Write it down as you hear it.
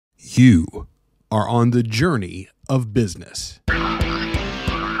You are on the journey of business. An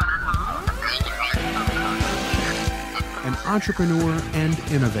entrepreneur and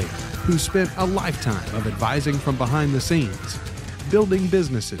innovator who spent a lifetime of advising from behind the scenes, building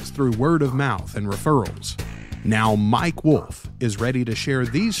businesses through word of mouth and referrals. Now Mike Wolf is ready to share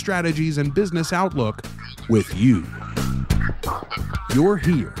these strategies and business outlook with you. You're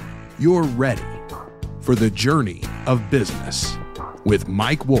here. You're ready for the journey of business with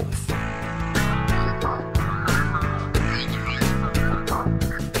Mike Wolf.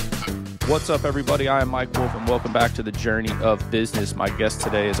 What's up, everybody? I am Mike Wolf, and welcome back to the Journey of Business. My guest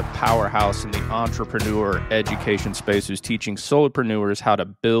today is a powerhouse in the entrepreneur education space who's teaching solopreneurs how to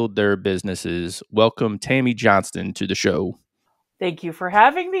build their businesses. Welcome, Tammy Johnston, to the show. Thank you for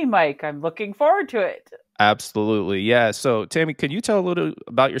having me, Mike. I'm looking forward to it. Absolutely. Yeah. So, Tammy, can you tell a little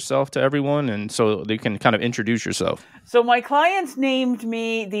about yourself to everyone and so they can kind of introduce yourself? So my clients named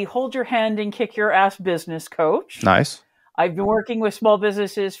me the Hold Your Hand and Kick Your Ass business coach. Nice. I've been working with small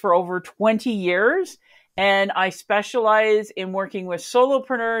businesses for over 20 years, and I specialize in working with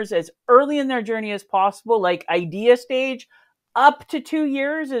solopreneurs as early in their journey as possible, like idea stage. Up to 2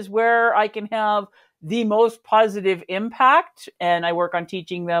 years is where I can have the most positive impact, and I work on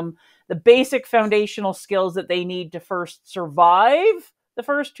teaching them the basic foundational skills that they need to first survive the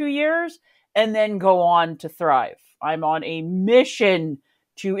first 2 years and then go on to thrive. I'm on a mission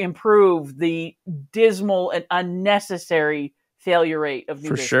to improve the dismal and unnecessary failure rate of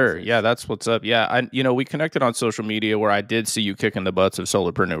new businesses. For sure. Yeah, that's what's up. Yeah, we connected on social media where I did see you kicking the butts of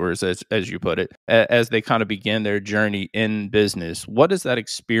solopreneurs, as you put it, as they kind of begin their journey in business. What does that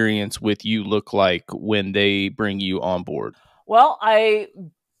experience with you look like when they bring you on board? Well, I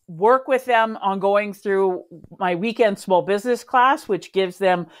work with them on going through my weekend small business class, which gives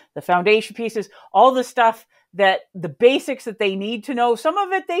them the foundation pieces, all the stuff that the basics that they need to know. Some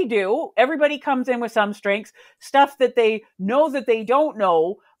of it they do. Everybody comes in with some strengths, stuff that they know that they don't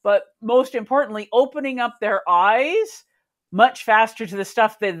know, but most importantly, opening up their eyes much faster to the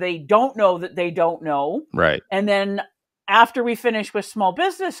stuff that they don't know that they don't know. Right. And then after we finish with small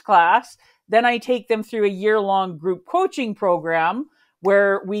business class, then I take them through a year-long group coaching program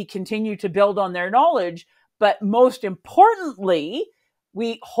where we continue to build on their knowledge. But most importantly,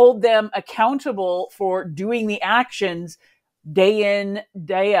 we hold them accountable for doing the actions day in,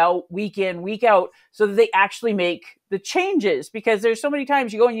 day out, week in, week out, so that they actually make the changes. Because there's so many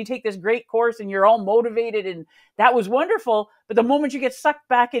times you go and you take this great course and you're all motivated and that was wonderful. But the moment you get sucked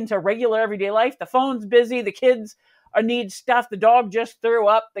back into regular everyday life, the phone's busy, the kids need stuff, the dog just threw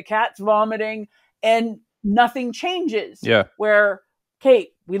up, the cat's vomiting, and nothing changes. Yeah. Where, Kate,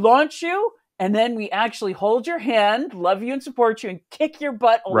 we launch you, and then we actually hold your hand, love you and support you, and kick your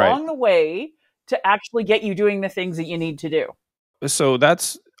butt along the way to actually get you doing the things that you need to do. So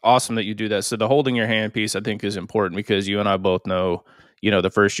that's awesome that you do that. So the holding your hand piece, I think, is important because you and I both know, the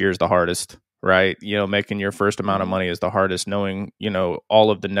first year is the hardest, right? Making your first amount of money is the hardest, knowing,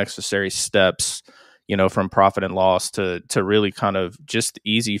 all of the necessary steps, from profit and loss to really kind of just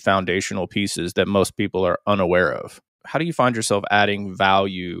easy foundational pieces that most people are unaware of. How do you find yourself adding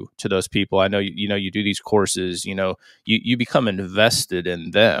value to those people? I know, you do these courses, you become invested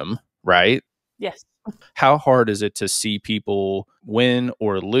in them, right? Yes. How hard is it to see people win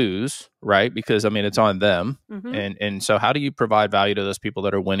or lose, right? Because, it's on them. Mm-hmm. And so how do you provide value to those people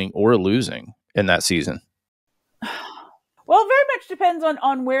that are winning or losing in that season? Well, very much depends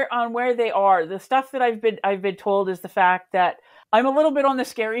on where they are. The stuff that I've been told is the fact that I'm a little bit on the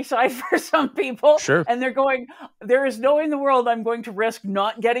scary side for some people. Sure. And they're going, there is no way in the world I'm going to risk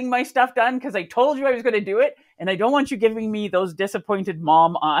not getting my stuff done because I told you I was going to do it. And I don't want you giving me those disappointed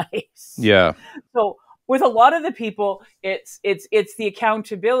mom eyes. Yeah. So with a lot of the people, it's the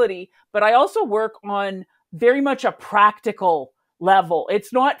accountability, but I also work on very much a practical level.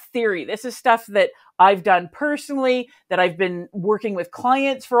 It's not theory. This is stuff that I've done personally, that I've been working with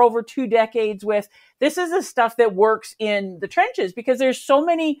clients for over 2 decades with. This is the stuff that works in the trenches because there's so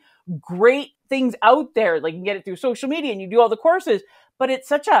many great things out there. Like you can get it through social media and you do all the courses, but it's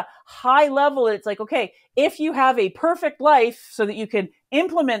such a high level. It's like, okay, if you have a perfect life so that you can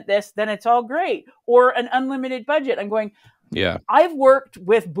implement this, then it's all great. Or an unlimited budget. I'm going, yeah, I've worked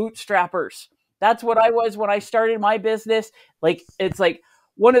with bootstrappers. That's what I was when I started my business. It's like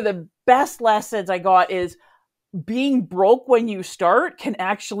one of the best lessons I got is being broke when you start can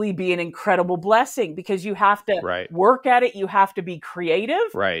actually be an incredible blessing because you have to work at it. You have to be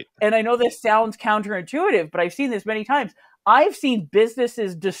creative. Right. And I know this sounds counterintuitive, but I've seen this many times. I've seen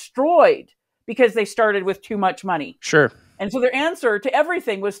businesses destroyed because they started with too much money. Sure. And so their answer to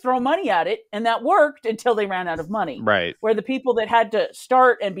everything was throw money at it. And that worked until they ran out of money. Right. Where the people that had to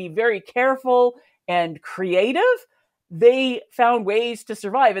start and be very careful and creative, they found ways to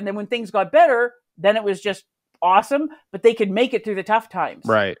survive. And then when things got better, then it was just awesome, but they could make it through the tough times.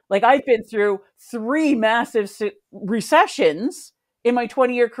 Right. Like I've been through 3 massive recessions in my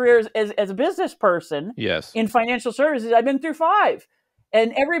 20-year career as a business person. Yes. In financial services, I've been through 5.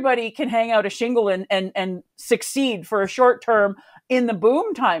 And everybody can hang out a shingle and succeed for a short term in the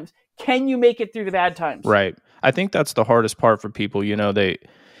boom times. Can you make it through the bad times? Right. I think that's the hardest part for people. You know,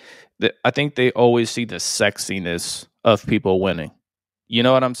 I think they always see the sexiness of people winning. You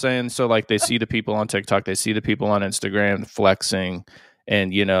know what I'm saying? So like they see the people on TikTok, they see the people on Instagram flexing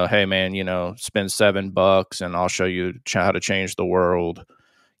and, you know, hey man, you know, spend $7 and I'll show you how to change the world.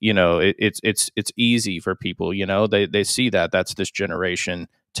 You know, it's easy for people, you know, they see that's this generation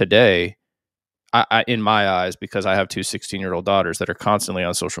today. I in my eyes, because I have 2 16-year-old daughters that are constantly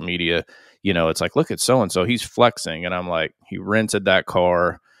on social media, you know, it's like, look at so-and-so, he's flexing. And I'm like, he rented that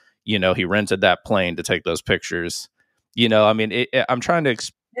car, you know, he rented that plane to take those pictures. You know, I mean, I'm trying to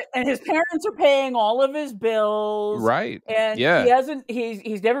and his parents are paying all of his bills. Right. And yeah.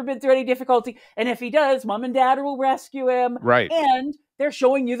 he's never been through any difficulty. And if he does, mom and dad will rescue him. Right. And they're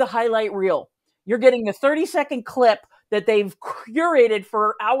showing you the highlight reel. You're getting the 30-second clip that they've curated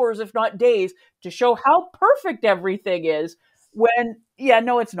for hours, if not days, to show how perfect everything is when,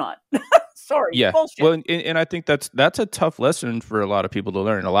 no, it's not. Sorry. Yeah. Bullshit. Well, and I think that's a tough lesson for a lot of people to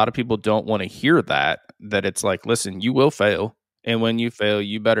learn. A lot of people don't want to hear that it's like, listen, you will fail. And when you fail,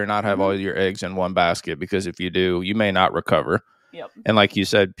 you better not have all your eggs in one basket, because if you do, you may not recover. Yep. And like you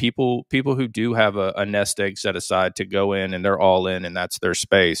said, people who do have a nest egg set aside to go in and they're all in and that's their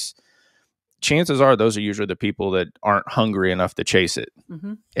space, chances are those are usually the people that aren't hungry enough to chase it,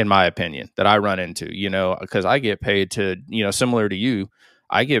 in my opinion, that I run into, you know, because I get paid to, you know, similar to you,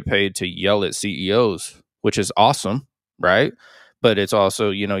 I get paid to yell at CEOs, which is awesome, right? But it's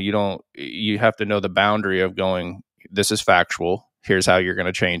also, you know, you have to know the boundary of going, this is factual. Here's how you're going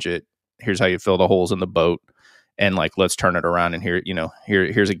to change it. Here's how you fill the holes in the boat. And like, let's turn it around. And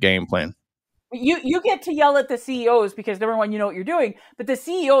here's a game plan. You get to yell at the CEOs because number one, you know what you're doing, but the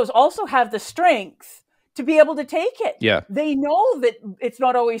CEOs also have the strength to be able to take it. Yeah. They know that it's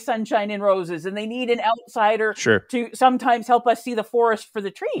not always sunshine and roses, and they need an outsider to sometimes help us see the forest for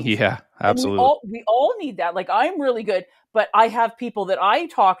the trees. Yeah, absolutely. We all need that. Like, I'm really good, but I have people that I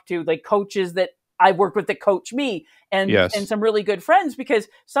talk to, like coaches that I work with that coach me, and some really good friends, because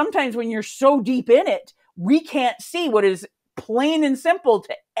sometimes when you're so deep in it, we can't see what is plain and simple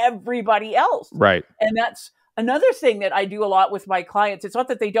to everybody else. Right. And that's another thing that I do a lot with my clients. It's not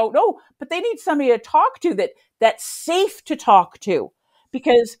that they don't know, but they need somebody to talk to that's safe to talk to.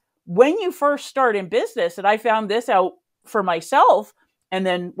 Because when you first start in business, and I found this out for myself and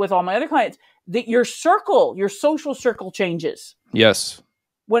then with all my other clients, that your social circle changes. Yes.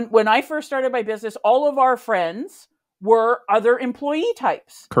 When I first started my business, all of our friends were other employee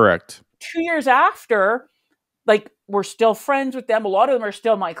types. Correct. 2 years after, like, we're still friends with them. A lot of them are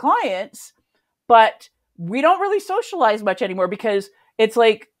still my clients, but we don't really socialize much anymore, because it's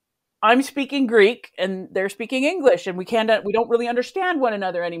like I'm speaking Greek and they're speaking English, and we don't really understand one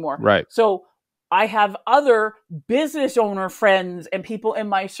another anymore. Right. So I have other business owner friends and people in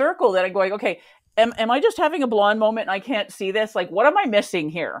my circle that I'm going, okay, am I just having a blonde moment and I can't see this? Like, what am I missing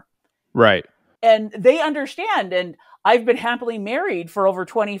here? Right. And they understand. And I've been happily married for over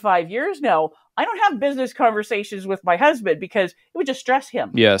 25 years now. I don't have business conversations with my husband because it would just stress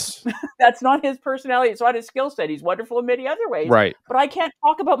him. Yes. That's not his personality. It's not his skill set. He's wonderful in many other ways. Right. But I can't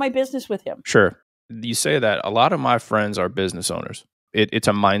talk about my business with him. Sure. You say that. A lot of my friends are business owners. It's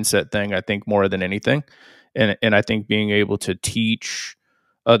a mindset thing, I think, more than anything. And I think being able to teach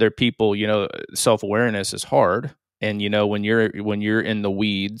other people, you know, self-awareness is hard. And, you know, when you're in the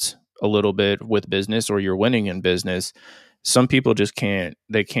weeds a little bit with business, or you're winning in business, some people just can't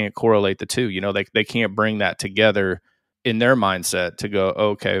correlate the two. You know, they can't bring that together in their mindset to go,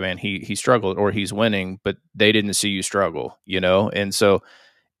 okay, man, he struggled, or he's winning, but they didn't see you struggle, you know? And so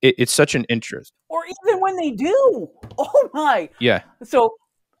it's such an interest. Or even when they do. Oh my. Yeah. So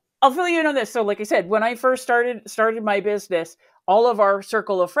I'll fill you in on this. So like I said, when I first started my business, all of our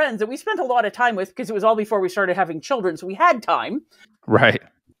circle of friends that we spent a lot of time with, because it was all before we started having children, so we had time. Right.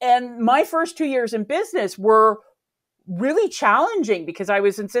 And my first 2 years in business were really challenging, because I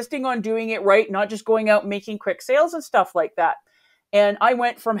was insisting on doing it right, not just going out and making quick sales and stuff like that. And I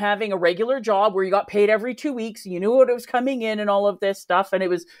went from having a regular job where you got paid every 2 weeks, you knew what was coming in and all of this stuff, and it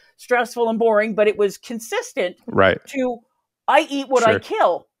was stressful and boring, but it was consistent, right, to I eat what I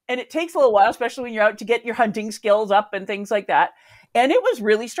kill. And it takes a little while, especially when you're out to get your hunting skills up and things like that. And it was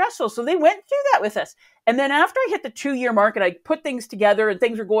really stressful. So they went through that with us. And then after I hit the 2-year mark and I put things together and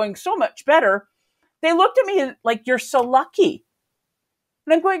things were going so much better, they looked at me like, you're so lucky.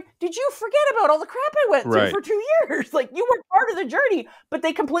 And I'm going, did you forget about all the crap I went through for 2 years? Like, you were part of the journey, but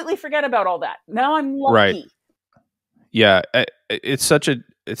they completely forget about all that. Now I'm lucky. Right. Yeah. It's such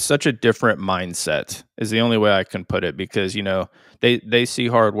a different mindset is the only way I can put it, because, they see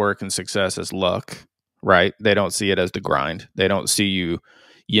hard work and success as luck, right? They don't see it as the grind. They don't see you,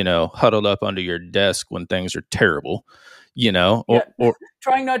 huddled up under your desk when things are terrible, or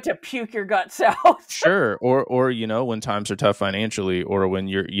trying not to puke your guts out. Sure. Or, when times are tough financially, or when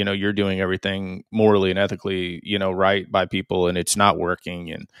you're doing everything morally and ethically, right by people and it's not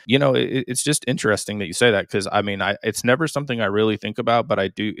working. And, it's just interesting that you say that, because it's never something I really think about, but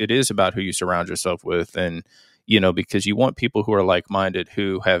it is about who you surround yourself with. And, because you want people who are like-minded,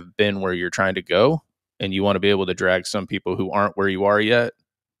 who have been where you're trying to go, and you want to be able to drag some people who aren't where you are yet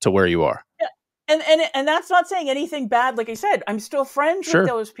to where you are. Yeah. And that's not saying anything bad. Like I said, I'm still friends with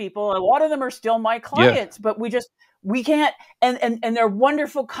those people. A lot of them are still my clients, but we can't, and they're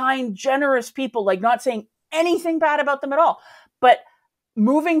wonderful, kind, generous people, like, not saying anything bad about them at all. But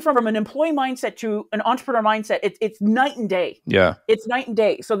moving from an employee mindset to an entrepreneur mindset, it's night and day. Yeah. It's night and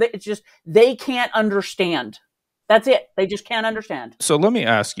day. So it's just, they can't understand. That's it. They just can't understand. So let me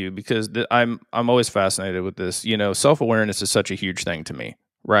ask you, because I'm always fascinated with this. Self-awareness is such a huge thing to me,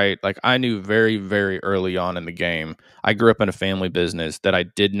 right? Like, I knew very, very early on in the game, I grew up in a family business, that I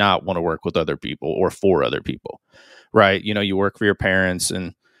did not want to work with other people or for other people, right? You work for your parents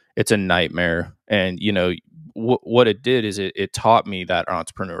and it's a nightmare. And, what it did is it taught me that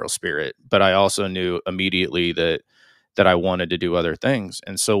entrepreneurial spirit, but I also knew immediately that I wanted to do other things.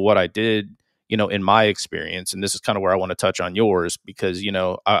 And so what I did, in my experience, and this is kind of where I want to touch on yours, because,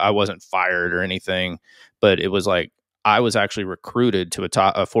 I wasn't fired or anything, but it was like, I was actually recruited to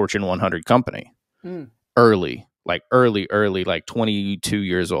a Fortune 100 company early, like 22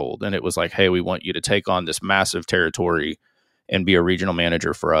 years old. And it was like, hey, we want you to take on this massive territory and be a regional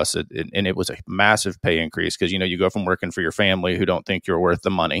manager for us. And it was a massive pay increase, because, you go from working for your family who don't think you're worth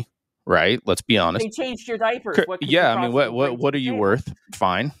the money, right? Let's be honest. They changed your diapers. What are you worth?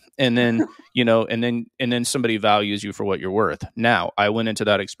 Fine. And then, and then somebody values you for what you're worth. Now, I went into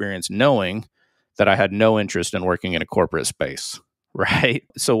that experience knowing that I had no interest in working in a corporate space, right?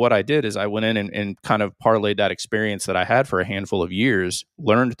 So what I did is I went in and kind of parlayed that experience that I had for a handful of years,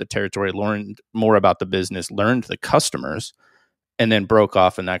 learned the territory, learned more about the business, learned the customers, and then broke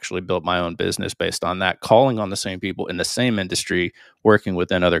off and actually built my own business based on that, calling on the same people in the same industry, working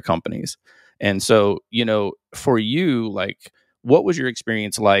within other companies. And so, for you, like, what was your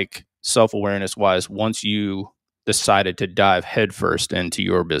experience like self-awareness wise once you decided to dive headfirst into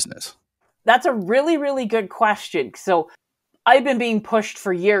your business? That's a really, really good question. So I've been being pushed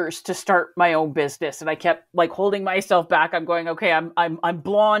for years to start my own business, and I kept like holding myself back. I'm going, okay, I'm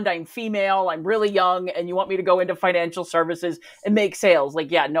blonde, I'm female, I'm really young, and you want me to go into financial services and make sales?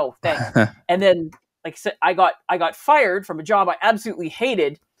 Like, yeah, no, thanks. And then, like I said, I got fired from a job I absolutely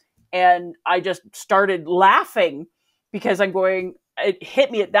hated, and I just started laughing, because it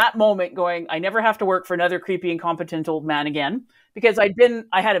hit me at that moment going, I never have to work for another creepy, incompetent old man again, because I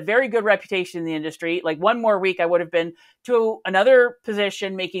had a very good reputation in the industry. Like, one more week, I would have been to another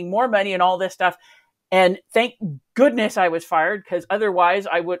position, making more money and all this stuff. And thank goodness I was fired, because otherwise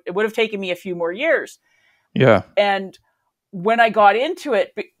it would have taken me a few more years. Yeah. And when I got into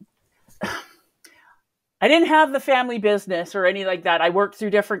it, I didn't have the family business or any like that. I worked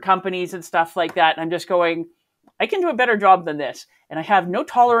through different companies and stuff like that. And I'm just going, I can do a better job than this. And I have no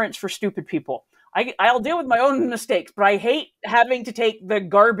tolerance for stupid people. I'll deal with my own mistakes, but I hate having to take the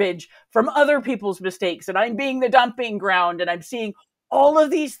garbage from other people's mistakes. And I'm being the dumping ground, and I'm seeing all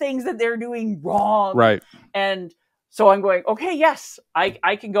of these things that they're doing wrong. Right. And so I'm going, okay, yes,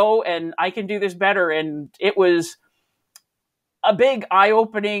 I can go and I can do this better. And it was a big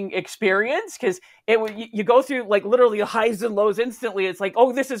eye-opening experience, because you go through like literally highs and lows instantly. It's like,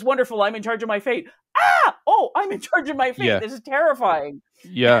 oh, this is wonderful, I'm in charge of my fate. I'm in charge of my fate. Yeah. This is terrifying.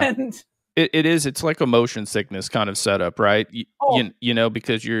 Yeah. And it is. It's like a motion sickness kind of setup, right?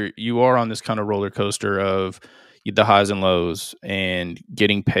 Because you are on this kind of roller coaster of the highs and lows, and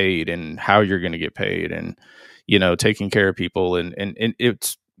getting paid, and how you're going to get paid, and taking care of people, and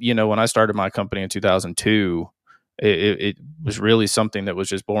it's when I started my company in 2002. It was really something that was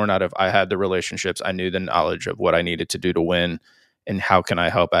just born out of, I had the relationships, I knew the knowledge of what I needed to do to win, and how can I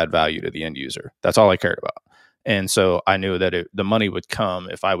help add value to the end user. That's all I cared about. And so I knew that the money would come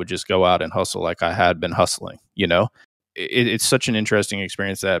if I would just go out and hustle like I had been hustling, it's such an interesting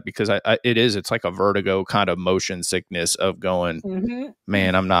experience because it's like a vertigo kind of motion sickness of going,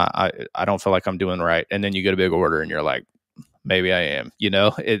 man, I don't feel like I'm doing right. And then you get a big order and you're like, maybe I am,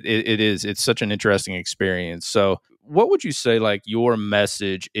 it's such an interesting experience. So what would you say like your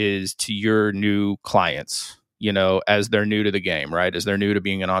message is to your new clients, as they're new to the game, right? As they're new to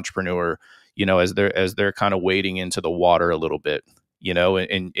being an entrepreneur, as they're kind of wading into the water a little bit,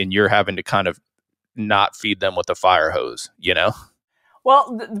 and you're having to kind of not feed them with a fire hose,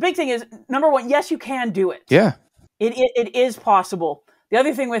 Well, the big thing is, number one, yes, you can do it. Yeah. It is possible. The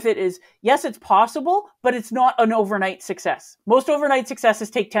other thing with it is, yes, it's possible, but it's not an overnight success. Most overnight successes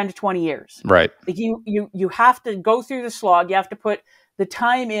take 10 to 20 years. Right. Like you have to go through the slog. You have to put the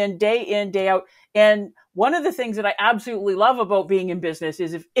time in, day out. And one of the things that I absolutely love about being in business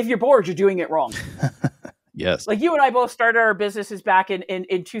is if you're bored, you're doing it wrong. Yes. Like you and I both started our businesses back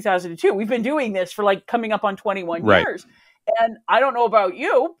in 2002. We've been doing this for like coming up on 21 years. And I don't know about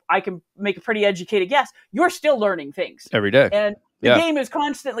you. I can make a pretty educated guess. You're still learning things every day. And the game is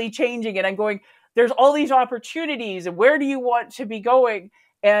constantly changing. And I'm going, there's all these opportunities. And where do you want to be going?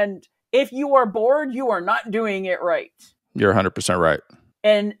 And if you are bored, you are not doing it right. You're 100% right.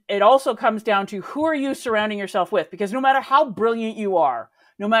 And it also comes down to who are you surrounding yourself with? Because no matter how brilliant you are,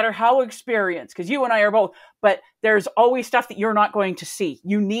 no matter how experienced, because you and I are both, but there's always stuff that you're not going to see.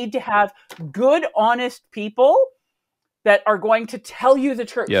 You need to have good, honest people that are going to tell you the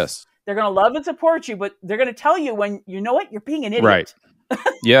truth. Yes. They're going to love and support you, but they're going to tell you when, you know what, you're being an idiot. Right.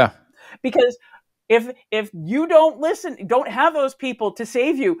 Yeah. Because if you don't listen, don't have those people to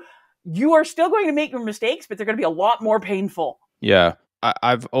save you, you are still going to make your mistakes, but they're going to be a lot more painful. Yeah.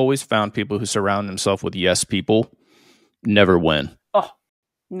 I've always found people who surround themselves with yes people never win. Oh,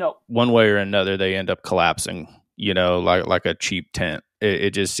 no. One way or another, they end up collapsing, like a cheap tent.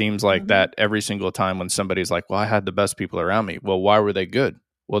 It just seems like that every single time when somebody's like, well, I had the best people around me. Well, why were they good?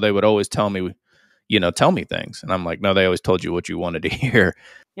 Well, they would always tell me things. And I'm like, no, they always told you what you wanted to hear.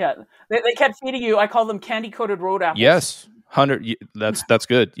 Yeah. They kept feeding you. I call them candy-coated road apples. Yes. 100. That's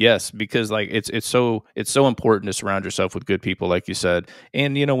good. Yes. Because like, it's so important to surround yourself with good people, like you said.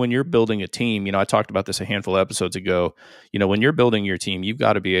 And, when you're building a team, I talked about this a handful of episodes ago, when you're building your team, you've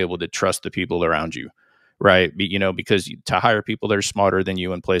got to be able to trust the people around you. Right. Because to hire people that are smarter than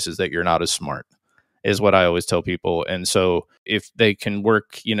you in places that you're not as smart is what I always tell people. And so if they can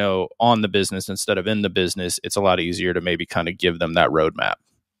work, on the business instead of in the business, it's a lot easier to maybe kind of give them that roadmap,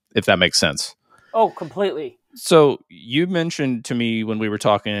 if that makes sense. Oh, completely. So you mentioned to me when we were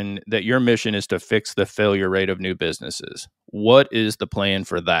talking that your mission is to fix the failure rate of new businesses. What is the plan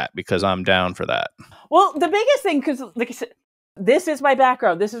for that? Because I'm down for that. Well, the biggest thing, because like I said, this is my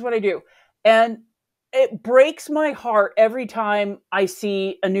background. This is what I do. And it breaks my heart every time I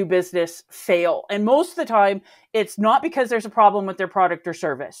see a new business fail. And most of the time, it's not because there's a problem with their product or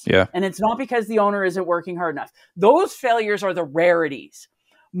service. Yeah. And it's not because the owner isn't working hard enough. Those failures are the rarities.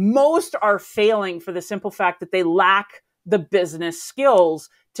 Most are failing for the simple fact that they lack the business skills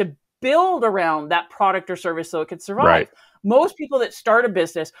to build around that product or service so it can survive. Right. Most people that start a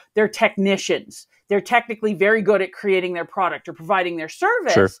business, they're technicians. They're technically very good at creating their product or providing their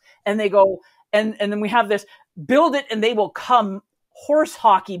service. Sure. And they go, and then we have this build it and they will come horse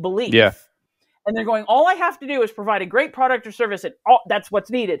hockey belief. Yeah. And they're going, all I have to do is provide a great product or service, and that's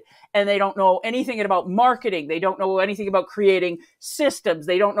what's needed. And they don't know anything about marketing. They don't know anything about creating systems.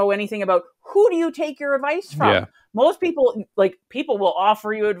 They don't know anything about who do you take your advice from. Yeah. Most people will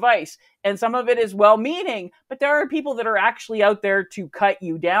offer you advice, and some of it is well-meaning, but there are people that are actually out there to cut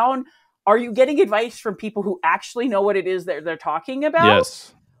you down. Are you getting advice from people who actually know what it is they're talking about?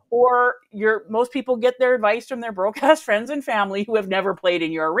 Yes. Or most people get their advice from their broke-ass friends and family who have never played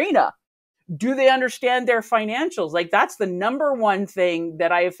in your arena. Do they understand their financials? Like, that's the number one thing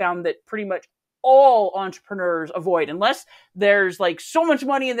that I have found that pretty much all entrepreneurs avoid. Unless there's like so much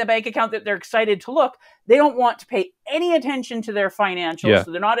money in the bank account that they're excited to look, they don't want to pay any attention to their financials. Yeah.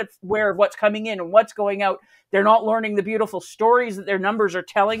 So they're not aware of what's coming in and what's going out. They're not learning the beautiful stories that their numbers are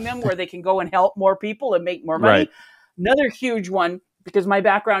telling them where they can go and help more people and make more money. Right. Another huge one, because my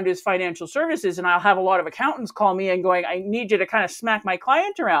background is financial services, and I'll have a lot of accountants call me and going, I need you to kind of smack my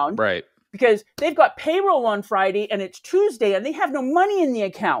client around. Right. Because they've got payroll on Friday and it's Tuesday and they have no money in the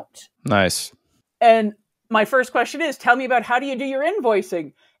account. Nice. And my first question is, tell me about how do you do your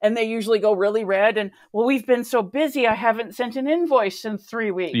invoicing? And they usually go really red and, well, we've been so busy, I haven't sent an invoice in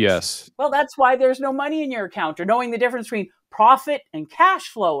 3 weeks. Yes. Well, that's why there's no money in your account, or knowing the difference between profit and cash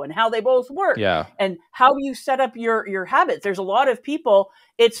flow and how they both work. Yeah. And how you set up your habits. There's a lot of people,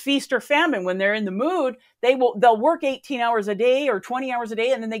 it's feast or famine. When they're in the mood, they'll work 18 hours a day or 20 hours a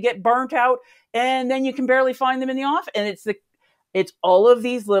day, and then they get burnt out, and then you can barely find them in the office. And it's all of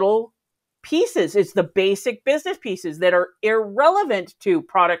these little pieces. It's the basic business pieces that are irrelevant to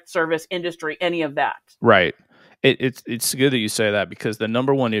product, service, industry, any of that. Right. It's good that you say that, because the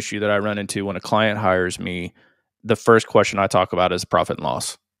number one issue that I run into when a client hires me, the first question I talk about is profit and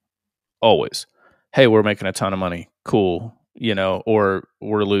loss. Always. Hey, we're making a ton of money. Cool. Or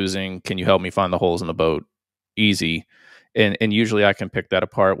we're losing. Can you help me find the holes in the boat? Easy. And usually I can pick that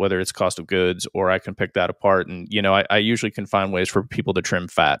apart, whether it's cost of goods, or I can pick that apart. And, I usually can find ways for people to trim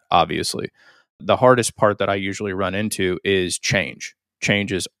fat, obviously. The hardest part that I usually run into is change.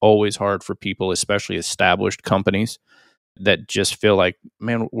 Change is always hard for people, especially established companies that just feel like,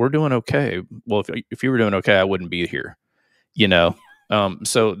 man, we're doing okay. Well, if you were doing okay, I wouldn't be here,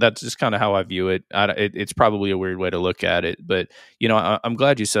 So that's just kind of how I view it. It's probably a weird way to look at it, but I'm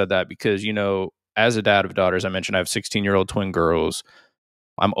glad you said that, because as a dad of daughters, I mentioned I have 16-year-old twin girls.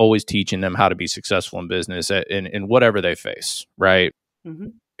 I'm always teaching them how to be successful in business in whatever they face, right? Mm-hmm.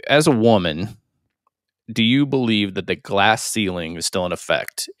 As a woman, do you believe that the glass ceiling is still in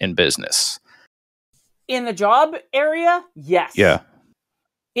effect in business? In the job area, yes. Yeah.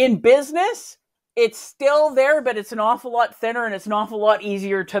 In business, it's still there, but it's an awful lot thinner, and it's an awful lot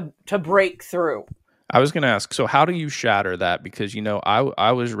easier to break through. I was going to ask, so how do you shatter that? Because,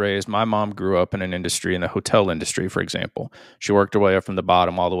 I was raised, my mom grew up in an industry, in the hotel industry, for example. She worked her way up from the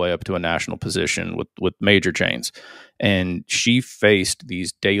bottom all the way up to a national position with major chains. And she faced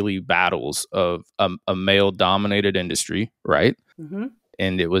these daily battles of a male-dominated industry, right? Mm-hmm.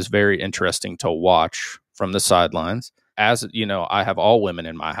 And it was very interesting to watch from the sidelines. As I have all women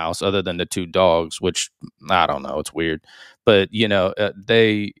in my house other than the two dogs, which I don't know, it's weird. But,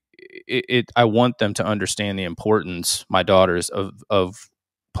 I want them to understand the importance, my daughters, of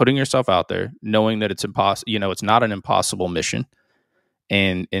putting yourself out there, knowing that it's impossible, it's not an impossible mission.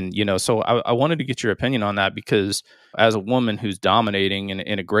 And so I wanted to get your opinion on that, because as a woman who's dominating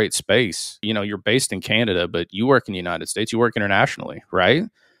in a great space, you're based in Canada, but you work in the United States, you work internationally, right?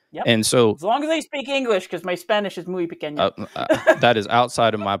 Yep. And so, as long as I speak English, because my Spanish is muy pequeño. that is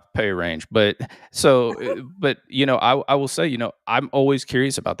outside of my pay range. But I will say, I'm always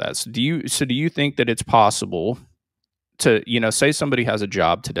curious about that. So do you think that it's possible to, say somebody has a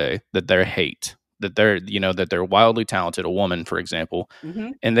job today that they hate, that they're wildly talented, a woman, for example, Mm-hmm.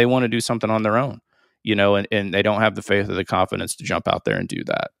 and they want to do something on their own, and they don't have the faith or the confidence to jump out there and do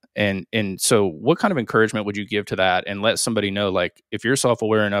that. And so what kind of encouragement would you give to that, and let somebody know, like, if you're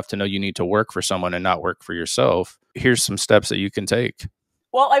self-aware enough to know you need to work for someone and not work for yourself, here's some steps that you can take?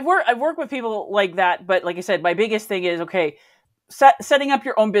 Well, I've worked with people like that, but like I said, my biggest thing is, okay, setting up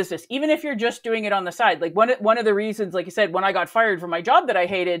your own business, even if you're just doing it on the side. Like one of the reasons, like I said, when I got fired from my job that I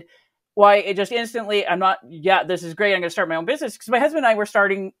hated, why it just instantly, this is great, I'm going to start my own business, because my husband and I were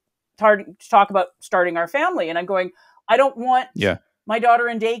starting to talk about starting our family, and I'm going, I don't want my daughter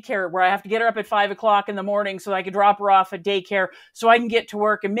in daycare where I have to get her up at 5 o'clock in the morning so I can drop her off at daycare so I can get to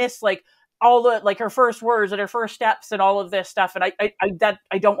work and miss like all the, like her first words and her first steps and all of this stuff. And I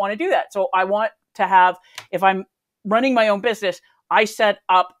don't want to do that. So I want to have, if I'm running my own business, I set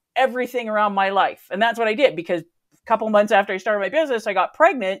up everything around my life. And that's what I did, because a couple months after I started my business, I got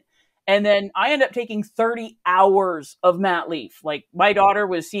pregnant. And then I ended up taking 30 hours of mat leave. Like my daughter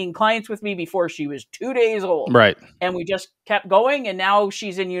was seeing clients with me before she was 2 days old. Right. And we just kept going. And now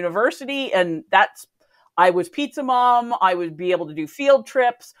she's in university. And I was pizza mom. I would be able to do field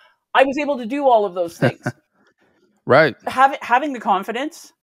trips. I was able to do all of those things. Right. Having the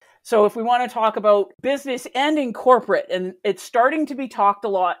confidence. So if we want to talk about business and in corporate, and it's starting to be talked a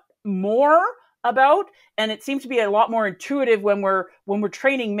lot more about, and it seems to be a lot more intuitive when we're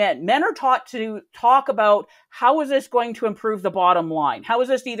training men. Men are taught to talk about, how is this going to improve the bottom line? How is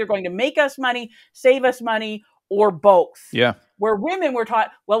this either going to make us money, save us money, or both? Yeah. Where women were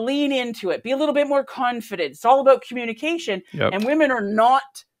taught, well, lean into it, be a little bit more confident. It's all about communication. Yep. And women are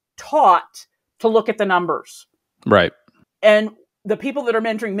not taught to look at the numbers. Right. And the people that are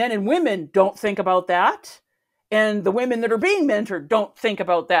mentoring men and women don't think about that. And the women that are being mentored don't think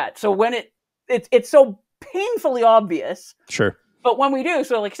about that. So when it's so painfully obvious. Sure. But when we do,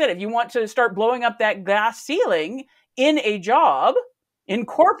 so like I said, if you want to start blowing up that glass ceiling in a job, in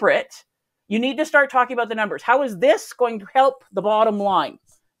corporate, you need to start talking about the numbers. How is this going to help the bottom line?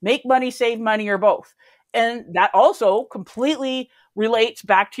 Make money, save money, or both. And that also completely relates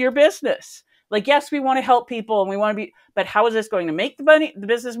back to your business. Like, yes, we want to help people and we want to be, but how is this going to make the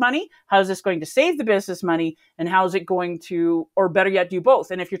business money? How is this going to save the business money? And how is it going to, or better yet, do both?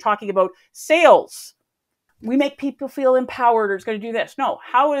 And if you're talking about sales, we make people feel empowered, or it's going to do this. No,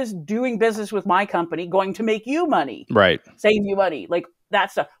 how is doing business with my company going to make you money? Right. Save you money. Like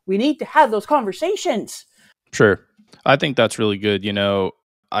that stuff. We need to have those conversations. Sure. I think that's really good.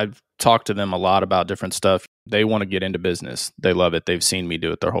 I've talked to them a lot about different stuff. They want to get into business. They love it. They've seen me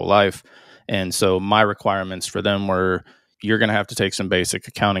do it their whole life. And so my requirements for them were, you're going to have to take some basic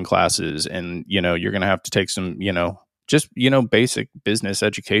accounting classes, and, you're going to have to take some, just, basic business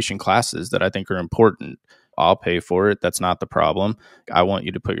education classes that I think are important. I'll pay for it. That's not the problem. I want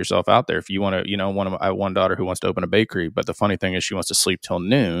you to put yourself out there. If you want to, I have one daughter who wants to open a bakery, but the funny thing is she wants to sleep till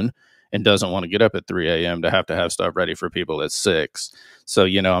noon and doesn't want to get up at 3 a.m. to have stuff ready for people at 6. So,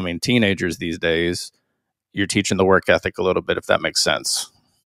 teenagers these days, you're teaching the work ethic a little bit, if that makes sense.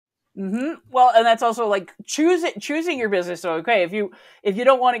 Mm-hmm. Well, and that's also like choosing your business. So, okay, if you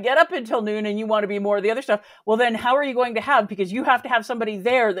don't want to get up until noon and you want to be more of the other stuff, well, then how are you going to have? Because you have to have somebody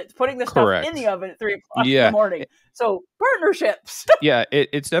there that's putting the Correct. stuff in the oven at 3 o'clock in the morning. So partnerships. Yeah,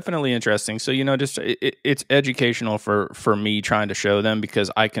 it's definitely interesting. So, just it's educational for me trying to show them, because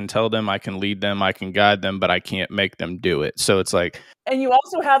I can tell them, I can lead them, I can guide them, but I can't make them do it. So it's like, and you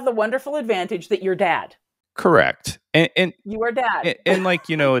also have the wonderful advantage that you're dad. Correct. And you are dad. And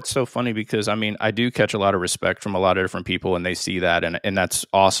it's so funny because I do catch a lot of respect from a lot of different people, and they see that, and that's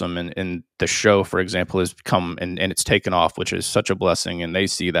awesome. And the show, for example, has come and it's taken off, which is such a blessing. And they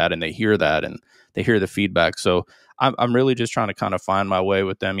see that and they hear that and they hear the feedback. So I'm really just trying to kind of find my way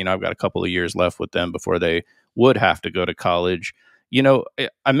with them. I've got a couple of years left with them before they would have to go to college.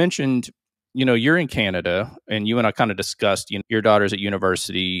 I mentioned, you're in Canada, and you and I kind of discussed, your daughter's at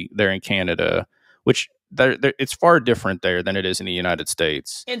university there in Canada, which it's far different there than it is in the United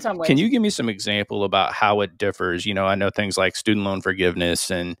States. In some ways. Can you give me some example about how it differs? I know things like student loan forgiveness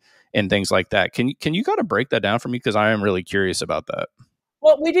and things like that. Can you kind of break that down for me? Because I am really curious about that.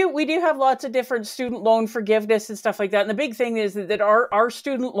 Well, we do have lots of different student loan forgiveness and stuff like that. And the big thing is that our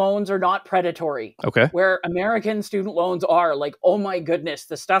student loans are not predatory. Okay. Where American student loans are, like, oh my goodness,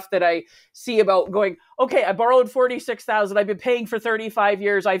 the stuff that I see about going, okay, I borrowed $46,000. I've been paying for 35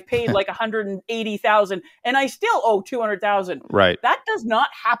 years. I've paid like $180,000 and I still owe $200,000. Right. That does not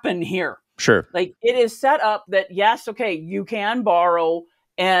happen here. Sure. Like, it is set up that, yes, okay, you can borrow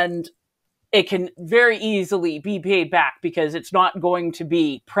and it can very easily be paid back because it's not going to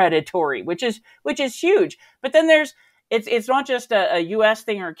be predatory, which is huge. But then it's not just a US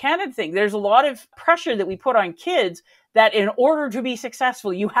thing or a Canada thing. There's a lot of pressure that we put on kids that in order to be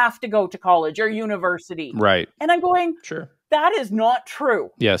successful, you have to go to college or university. Right. And I'm going, sure, that is not true.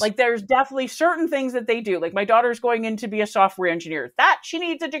 Yes. Like, there's definitely certain things that they do. Like, my daughter's going in to be a software engineer. That she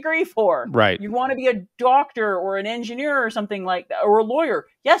needs a degree for. Right. You want to be a doctor or an engineer or something like that, or a lawyer.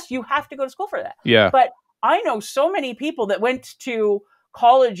 Yes, you have to go to school for that. Yeah. But I know so many people that went to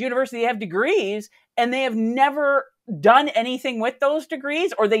college, university, they have degrees, and they have never done anything with those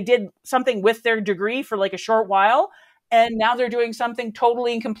degrees, or they did something with their degree for like a short while, and now they're doing something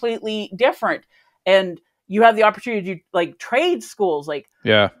totally and completely different. And you have the opportunity to do like trade schools, like,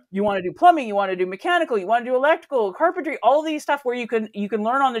 yeah, you want to do plumbing, you want to do mechanical, you want to do electrical, carpentry, all these stuff where you can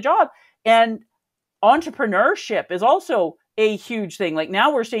learn on the job. And entrepreneurship is also a huge thing. Like,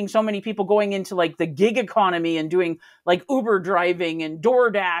 now we're seeing so many people going into like the gig economy and doing like Uber driving and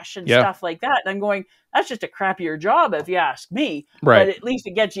DoorDash and stuff like that. And I'm going, that's just a crappier job if you ask me. Right. But at least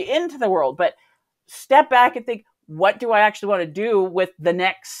it gets you into the world. But step back and think, what do I actually want to do with the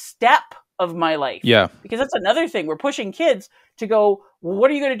next step of my life? Yeah. Because that's another thing. We're pushing kids to go, well,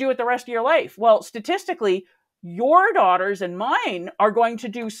 what are you going to do with the rest of your life? Well, statistically, your daughters and mine are going to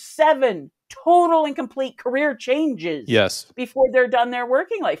do 7 total and complete career changes. Yes. Before they're done their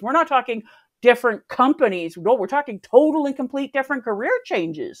working life. We're not talking different companies. No, we're talking total and complete different career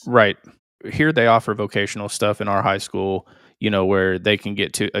changes. Right. Here they offer vocational stuff in our high school, where they can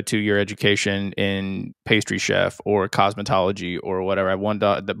get to a 2-year education in pastry chef or cosmetology or whatever. I have one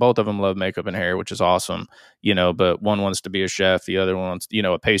daughter that both of them love makeup and hair, which is awesome, but one wants to be a chef. The other one's,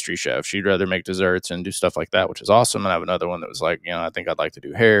 a pastry chef. She'd rather make desserts and do stuff like that, which is awesome. And I have another one that was like, I think I'd like to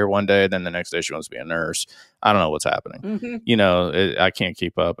do hair one day. Then the next day she wants to be a nurse. I don't know what's happening. Mm-hmm. I can't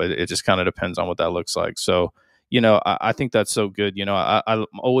keep up. It just kind of depends on what that looks like. So, I think that's so good. I'm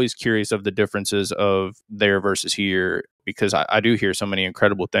always curious of the differences of there versus here, because I do hear so many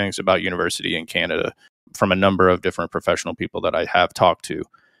incredible things about university in Canada from a number of different professional people that I have talked to.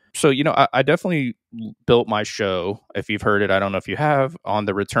 So, I definitely built my show, if you've heard it, I don't know if you have, on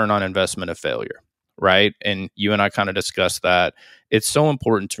the return on investment of failure, right? And you and I kind of discussed that. It's so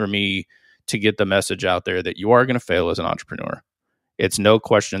important for me to get the message out there that you are going to fail as an entrepreneur. It's no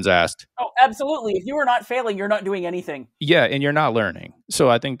questions asked. Oh, absolutely. If you are not failing, you're not doing anything. Yeah, and you're not learning. So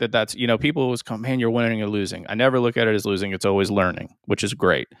I think that's, people always come, man, you're winning or losing. I never look at it as losing. It's always learning, which is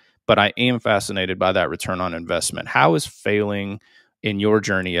great. But I am fascinated by that return on investment. How has failing in your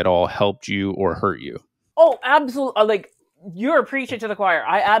journey at all helped you or hurt you? Oh, absolutely. Like, you're preaching to the choir.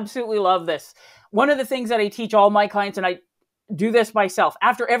 I absolutely love this. One of the things that I teach all my clients, and I do this myself,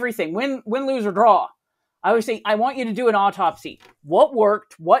 after everything, win, lose, or draw, I always say, I want you to do an autopsy. What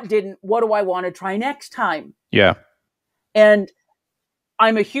worked? What didn't? What do I want to try next time? Yeah. And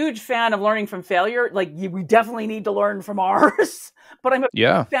I'm a huge fan of learning from failure. Like, we definitely need to learn from ours, but I'm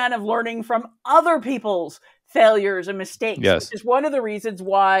a fan of learning from other people's failures and mistakes. Yes. Which is one of the reasons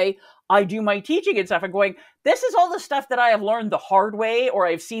why I do my teaching and stuff. I'm going, this is all the stuff that I have learned the hard way, or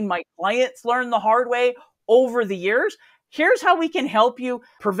I've seen my clients learn the hard way over the years. Here's how we can help you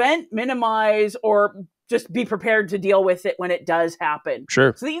prevent, minimize, or just be prepared to deal with it when it does happen.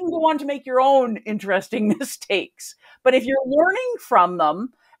 Sure. So that you can go on to make your own interesting mistakes. But if you're learning from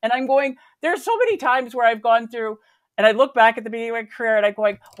them, and I'm going, there's so many times where I've gone through, and I look back at the beginning of my career and I'm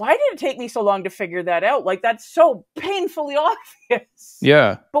going, why did it take me so long to figure that out? Like, that's so painfully obvious.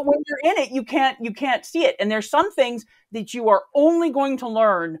 Yeah. But when you're in it, you can't see it. And there's some things that you are only going to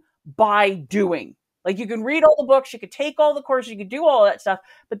learn by doing. Like, you can read all the books, you could take all the courses, you could do all that stuff,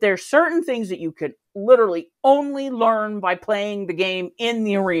 but there's certain things that you could literally only learn by playing the game in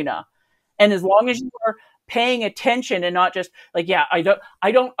the arena. And as long as you are paying attention and not just like, yeah, I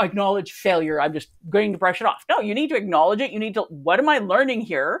don't acknowledge failure, I'm just going to brush it off. No, you need to acknowledge it. You need to, what am I learning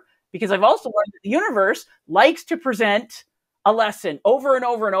here? Because I've also learned that the universe likes to present a lesson over and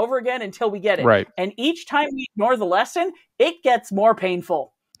over and over again until we get it. Right. And each time we ignore the lesson, it gets more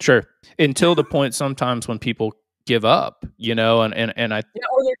painful. Sure. Until the point sometimes when people give up, and I or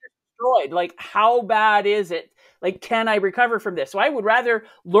they're destroyed. Like, how bad is it? Like, can I recover from this? So I would rather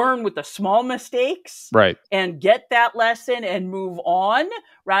learn with the small mistakes, right, and get that lesson and move on,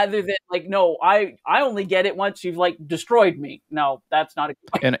 rather than like, no, I only get it once you've like destroyed me. No, that's not a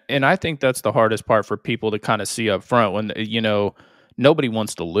good way. And I think that's the hardest part for people to kind of see up front when nobody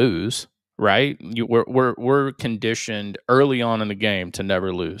wants to lose. Right, we're conditioned early on in the game to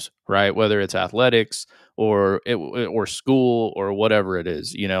never lose. Right, whether it's athletics or school or whatever it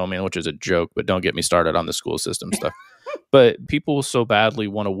is, which is a joke. But don't get me started on the school system stuff. But people so badly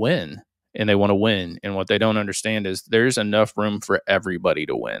want to win, and they want to win, and what they don't understand is there's enough room for everybody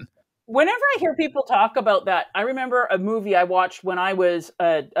to win. Whenever I hear people talk about that, I remember a movie I watched when I was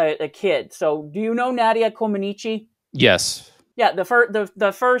a kid. So, do you know Nadia Comaneci? Yes. Yeah,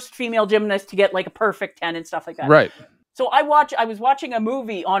 the first female gymnast to get like a perfect 10 and stuff like that. Right. So I was watching a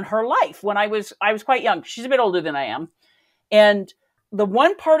movie on her life when I was quite young. She's a bit older than I am. And the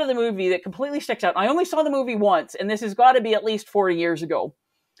one part of the movie that completely sticks out, I only saw the movie once, and this has got to be at least 40 years ago,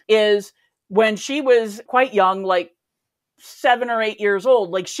 is when she was quite young, like 7 or 8 years old.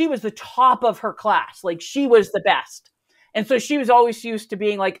 Like, she was the top of her class. Like, she was the best. And so she was always used to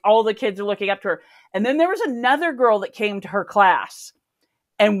being like, all the kids are looking up to her. And then there was another girl that came to her class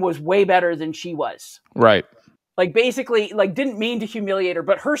and was way better than she was. Right. Like, basically, like, didn't mean to humiliate her,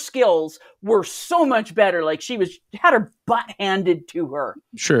 but her skills were so much better. Like, had her butt handed to her.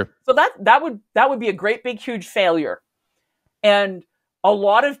 Sure. So that would be a great, big, huge failure. And a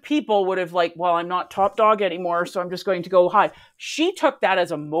lot of people would have like, well, I'm not top dog anymore, so I'm just going to go high. She took that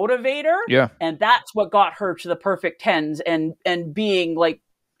as a motivator. Yeah. And that's what got her to the perfect 10s and being like,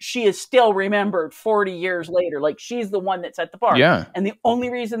 she is still remembered 40 years later. Like, she's the one that set the bar. Yeah. And the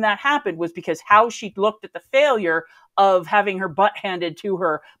only reason that happened was because how she looked at the failure of having her butt handed to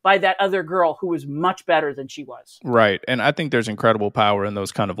her by that other girl who was much better than she was. Right. And I think there's incredible power in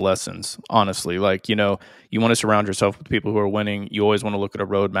those kind of lessons, honestly. Like, you want to surround yourself with people who are winning. You always want to look at a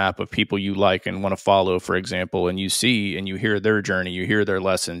roadmap of people you like and want to follow, for example, and you see and you hear their journey, you hear their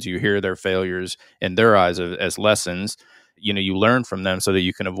lessons, you hear their failures in their eyes as lessons. You learn from them so that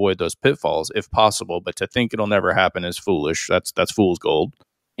you can avoid those pitfalls if possible. But to think it'll never happen is foolish. That's fool's gold.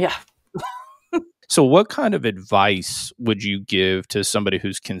 Yeah. So what kind of advice would you give to somebody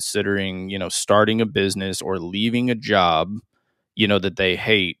who's considering, starting a business or leaving a job, that they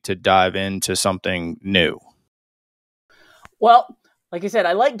hate to dive into something new? Well, like I said,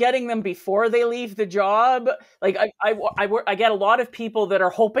 I like getting them before they leave the job. Like I get a lot of people that are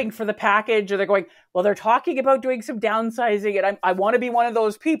hoping for the package, or they're going, well, they're talking about doing some downsizing, and I want to be one of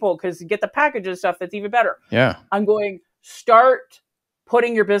those people because you get the package and stuff that's even better. Yeah. I'm going, start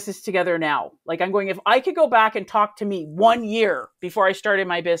putting your business together now. Like I'm going, if I could go back and talk to me 1 year before I started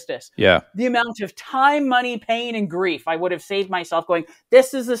my business, the amount of time, money, pain, and grief I would have saved myself going,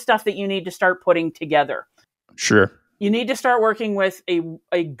 this is the stuff that you need to start putting together. Sure. You need to start working with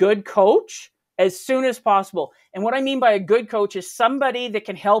a good coach as soon as possible. And what I mean by a good coach is somebody that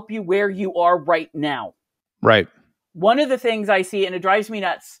can help you where you are right now. Right. One of the things I see, and it drives me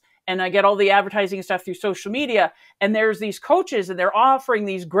nuts, and I get all the advertising stuff through social media, and there's these coaches and they're offering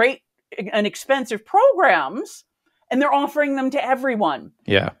these great and expensive programs, and they're offering them to everyone.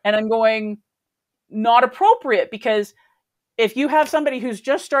 Yeah. And I'm going, not appropriate, because if you have somebody who's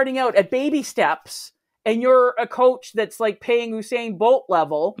just starting out at baby steps and you're a coach that's like paying Usain Bolt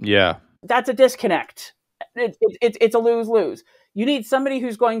level, that's a disconnect. It's a lose-lose. You need somebody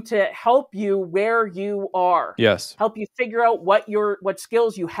who's going to help you where you are. Yes. Help you figure out what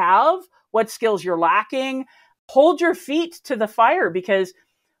skills you have, what skills you're lacking. Hold your feet to the fire, because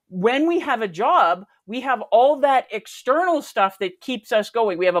when we have a job, we have all that external stuff that keeps us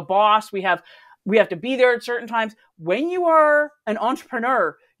going. We have a boss. We have to be there at certain times. When you are an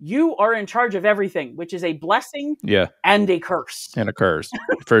entrepreneur, you are in charge of everything, which is a blessing and a curse. And a curse,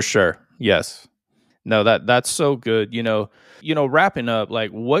 for sure. Yes. No, that's so good. Wrapping up,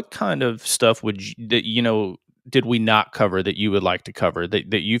 like, what kind of stuff did we not cover that you would like to cover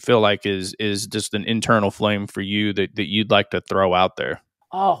that you feel like is just an internal flame for you that you'd like to throw out there?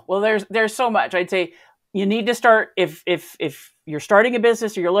 Oh, well, there's so much. I'd say you need to start, if you're starting a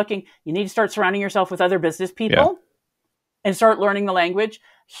business or you're looking, you need to start surrounding yourself with other business people and start learning the language.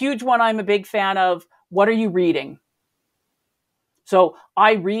 Huge one I'm a big fan of. What are you reading? So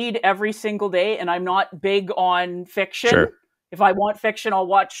I read every single day, and I'm not big on fiction. Sure. If I want fiction, I'll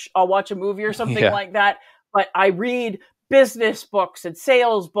watch a movie or something like that. But I read business books and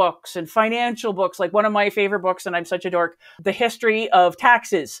sales books and financial books. Like one of my favorite books, and I'm such a dork, The History of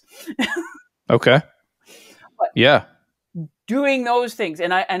Taxes. Okay. Doing those things.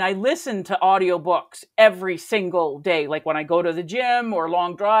 And I listen to audiobooks every single day. Like when I go to the gym or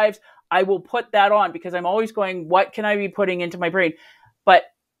long drives, I will put that on, because I'm always going, what can I be putting into my brain? But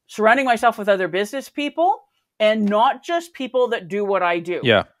surrounding myself with other business people, and not just people that do what I do.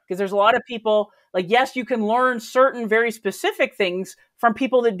 Yeah. Because there's a lot of people, like, yes, you can learn certain very specific things from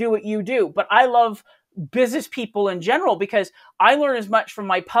people that do what you do. But I love business people in general, because I learn as much from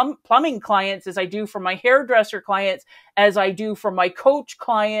my plumbing clients as I do from my hairdresser clients, as I do from my coach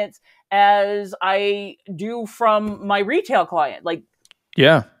clients, as I do from my retail client. Like,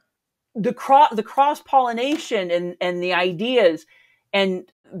 the cross-pollination and the ideas. And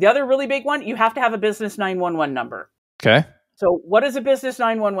the other really big one, you have to have a business 911 number. Okay. So what is a business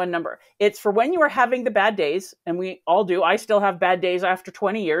 911 number? It's for when you are having the bad days, and we all do. I still have bad days after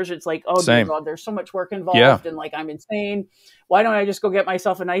 20 years. It's like, oh, dear God, there's so much work involved, and like, I'm insane. Why don't I just go get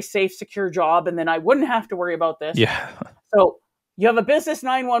myself a nice, safe, secure job, and then I wouldn't have to worry about this? Yeah. So you have a business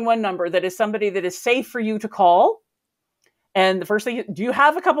 911 number that is somebody that is safe for you to call. And the first thing, do you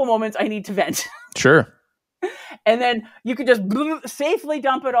have a couple moments? I need to vent. Sure. And then you could just safely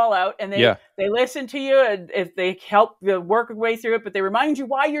dump it all out, and they listen to you, and if they help you work your way through it, but they remind you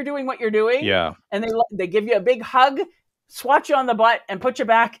why you're doing what you're doing. Yeah. And they give you a big hug, swat you on the butt, and put you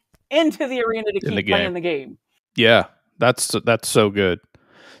back into the arena to keep playing the game. Yeah, that's so good.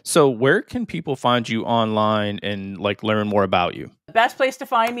 So where can people find you online and like learn more about you? The best place to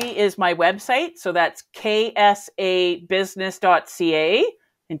find me is my website. So that's KSAbusiness.ca,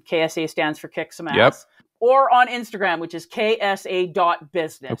 and KSA stands for Kick Some Ass. Yep. Or on Instagram, which is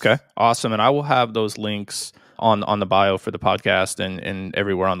ksa.business. Okay, awesome. And I will have those links on the bio for the podcast and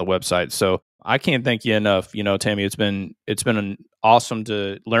everywhere on the website. So I can't thank you enough. Tammy, it's been awesome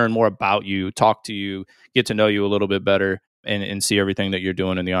to learn more about you, talk to you, get to know you a little bit better, and see everything that you're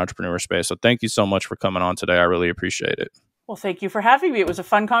doing in the entrepreneur space. So thank you so much for coming on today. I really appreciate it. Well, thank you for having me. It was a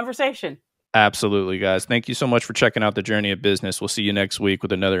fun conversation. Absolutely, guys. Thank you so much for checking out The Journey of Business. We'll see you next week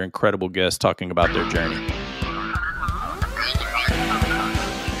with another incredible guest talking about their journey.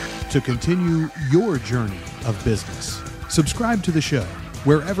 To continue your journey of business, subscribe to the show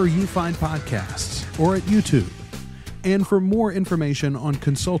wherever you find podcasts or at YouTube. And for more information on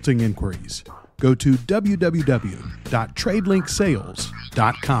consulting inquiries, go to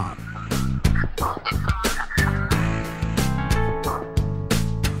www.tradelinkSales.com.